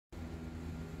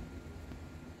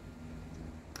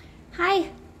Hi,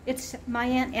 it's my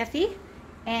Aunt Effie,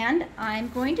 and I'm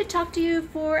going to talk to you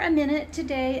for a minute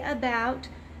today about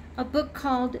a book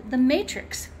called The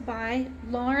Matrix by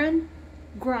Lauren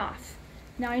Groff.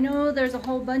 Now I know there's a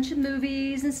whole bunch of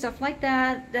movies and stuff like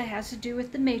that that has to do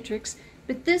with the Matrix,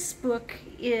 but this book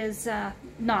is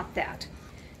not that.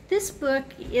 This book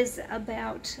is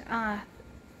about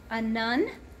a nun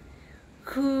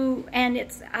who, and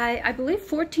it's I believe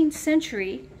 14th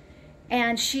century,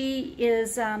 and she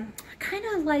is kind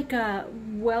of like a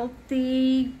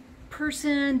wealthy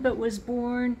person, but was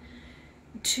born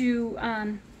to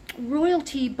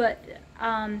royalty, but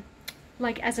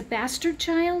like as a bastard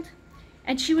child.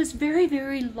 And she was very,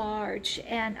 very large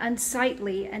and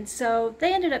unsightly, and so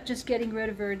they ended up just getting rid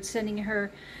of her and sending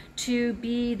her to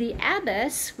be the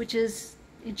abbess, which is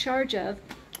in charge of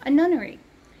a nunnery.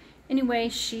 Anyway,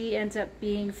 she ends up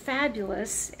being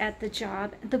fabulous at the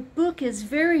job. The book is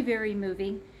very, very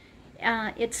moving.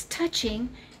 It's touching.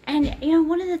 And, you know,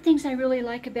 one of the things I really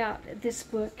like about this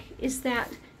book is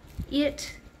that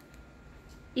it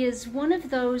is one of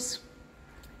those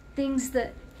things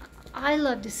that I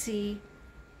love to see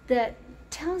that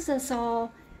tells us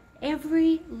all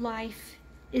every life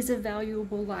is a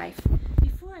valuable life.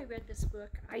 Before I read this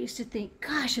book, I used to think,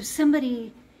 gosh, if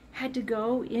somebody had to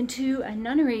go into a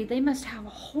nunnery, they must have a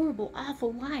horrible,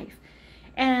 awful life.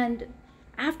 And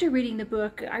after reading the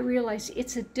book, I realized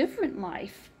it's a different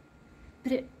life,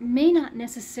 but it may not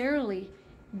necessarily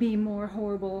be more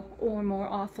horrible or more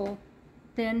awful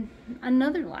than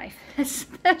another life,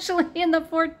 especially in the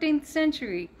 14th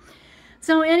century.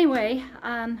 So anyway,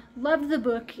 loved the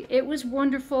book. It was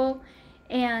wonderful,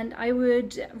 and I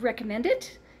would recommend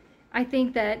it. I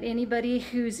think that anybody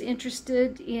who's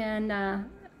interested in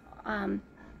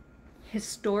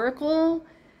historical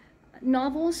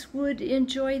novels would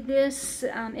enjoy this.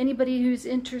 Anybody who's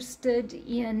interested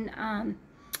in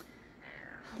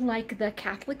like the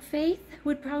Catholic faith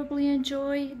would probably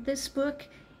enjoy this book.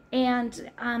 And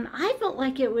I felt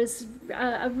like it was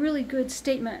a really good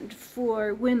statement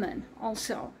for women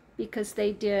also, because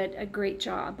they did a great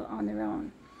job on their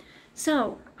own.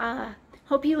 So,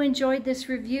 hope you enjoyed this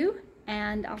review,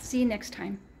 and I'll see you next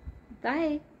time.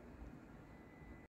 Bye.